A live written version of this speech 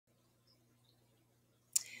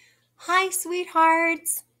Hi,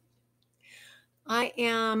 sweethearts. I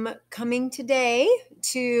am coming today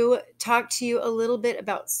to talk to you a little bit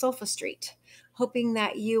about Solfa Street, hoping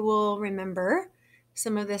that you will remember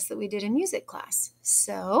some of this that we did in music class.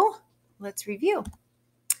 So let's review.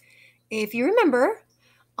 If you remember,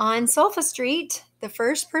 on Solfa Street, the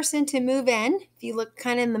first person to move in, if you look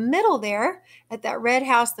kind of in the middle there at that red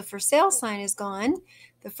house, the for sale sign is gone.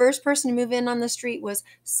 The first person to move in on the street was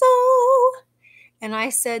And I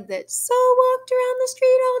said that walked around the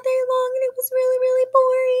street all day long and it was really, really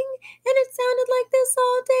boring. And it sounded like this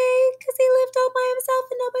all day because he lived all by himself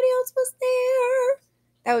and nobody else was there.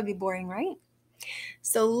 That would be boring, right?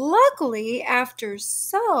 So luckily, after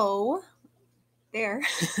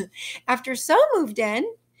after moved in,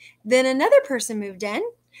 then another person moved in,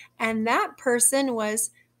 and that person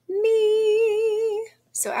was me.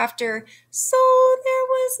 So after there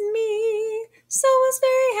was me. Was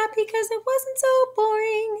very happy because it wasn't so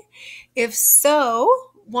boring. If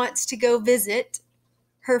wants to go visit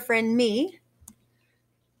her friend me,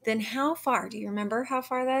 then how far? Do you remember how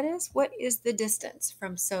far that is? What is the distance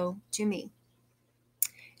from to me?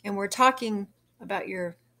 And we're talking about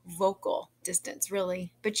your vocal distance,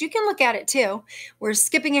 really. But you can look at it too. We're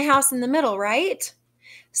skipping a house in the middle, right?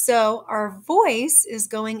 So our voice is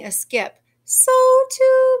going a skip. So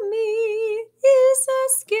to me is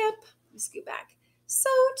a skip. Let's go back. So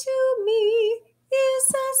to me is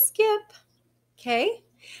a skip. Okay?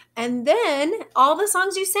 And then all the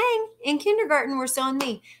songs you sang in kindergarten were so on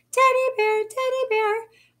me. Teddy bear, teddy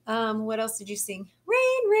bear. What else did you sing?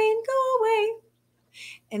 Rain, rain, go away.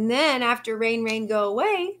 And then after rain, rain, go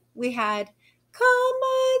away, we had come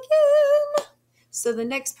again. So the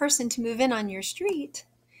next person to move in on your street,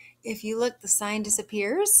 if you look, the sign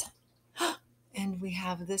disappears. And we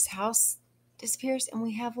have this house disappears and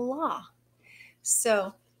we have law.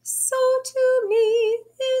 So to me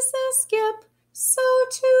is a skip. So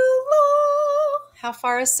to law. How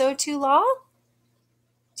far is so to law?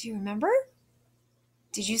 Do you remember?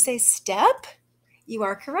 Did you say step? You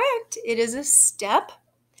are correct. It is a step.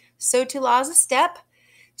 So to law is a step.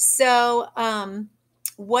 So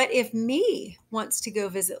what if me wants to go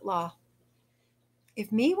visit law?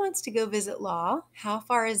 If me wants to go visit law, how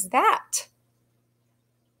far is that?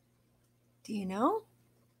 Do you know?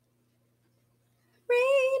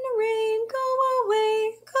 Rain, rain, go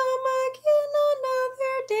away, come again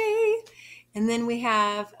another day. And then we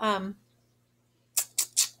have I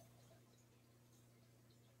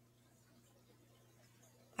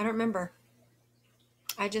don't remember.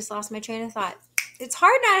 I just lost my train of thought. It's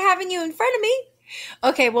hard not having you in front of me.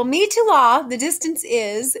 Okay, well, me to law, the distance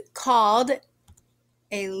is called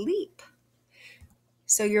a leap.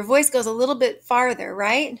 So your voice goes a little bit farther,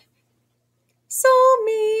 right? So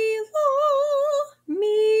me, law,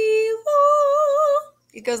 me, law.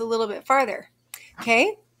 It goes a little bit farther.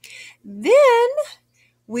 Okay. Then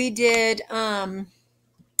we did apple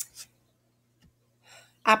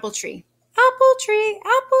tree. Apple tree,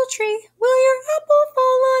 will your apple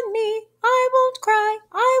fall on me? I won't cry,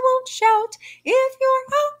 I won't shout if your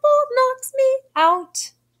apple knocks me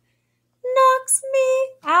out. Knocks me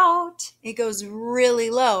out. It goes really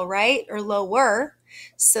low, right? Or lower.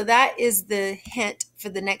 So that is the hint for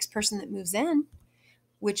the next person that moves in,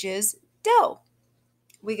 which is do.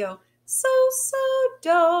 We go so,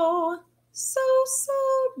 do, so,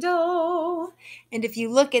 do. And if you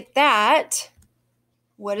look at that,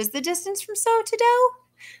 what is the distance from so to do?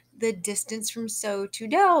 The distance from so to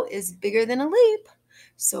do is bigger than a leap.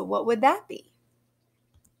 So what would that be?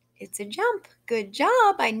 It's a jump. Good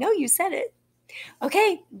job. I know you said it.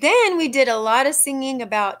 Okay, then we did a lot of singing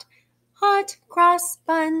about hot cross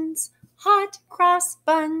buns,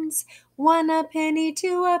 1 a penny,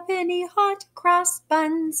 2 a penny, hot cross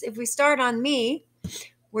buns. If we start on me,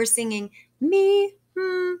 we're singing me,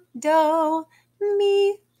 do,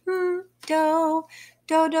 me, do, do,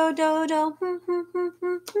 do, do, do,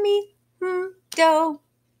 me, do.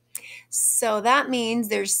 So that means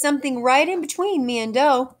there's something right in between me and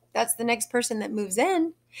do. That's the next person that moves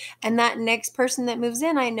in. And that next person that moves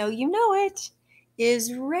in, I know you know it,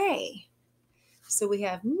 is Ray. So we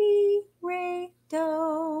have me, Ray,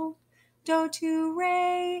 do. Do to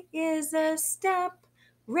Ray is a step.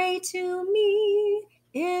 Ray to me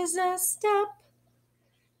is a step.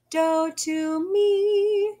 Do to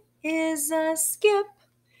me is a skip.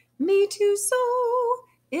 Me to so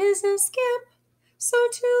is a skip. So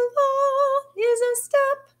to law is a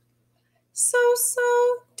step. So,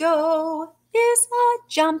 do is a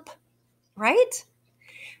jump, right?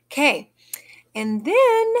 Okay, and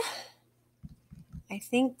then I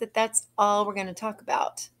think that that's all we're going to talk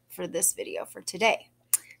about for this video for today.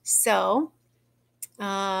 So,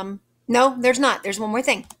 No, there's not. There's one more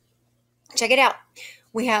thing. Check it out.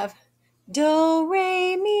 We have do,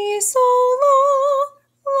 re, mi, sol,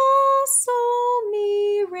 la, sol,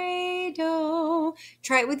 mi, re, do.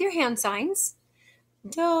 Try it with your hand signs.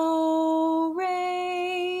 Do,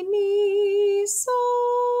 re, mi,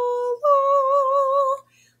 sol,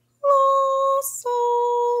 la,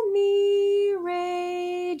 sol, mi,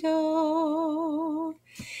 re, do.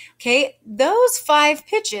 Okay, those 5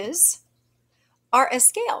 pitches are a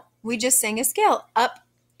scale. We just sang a scale, up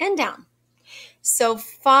and down. So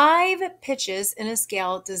 5 pitches in a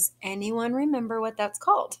scale. Does anyone remember what that's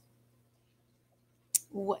called?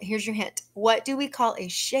 Here's your hint. What do we call a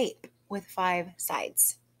shape with 5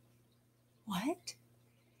 sides? What?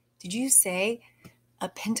 Did you say a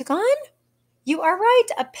pentagon? You are right.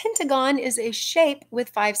 A pentagon is a shape with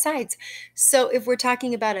 5 sides. So if we're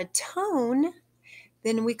talking about a tone,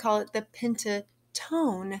 then we call it the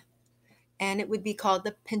pentatone. And it would be called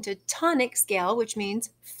the pentatonic scale, which means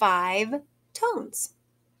 5 tones.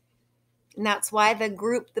 And that's why the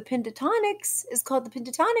group, the Pentatonics, is called the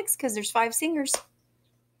Pentatonics, because there's 5 singers.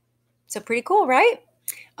 So pretty cool, right?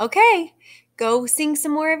 Okay, go sing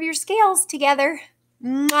some more of your scales together.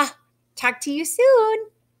 Mwah. Talk to you soon.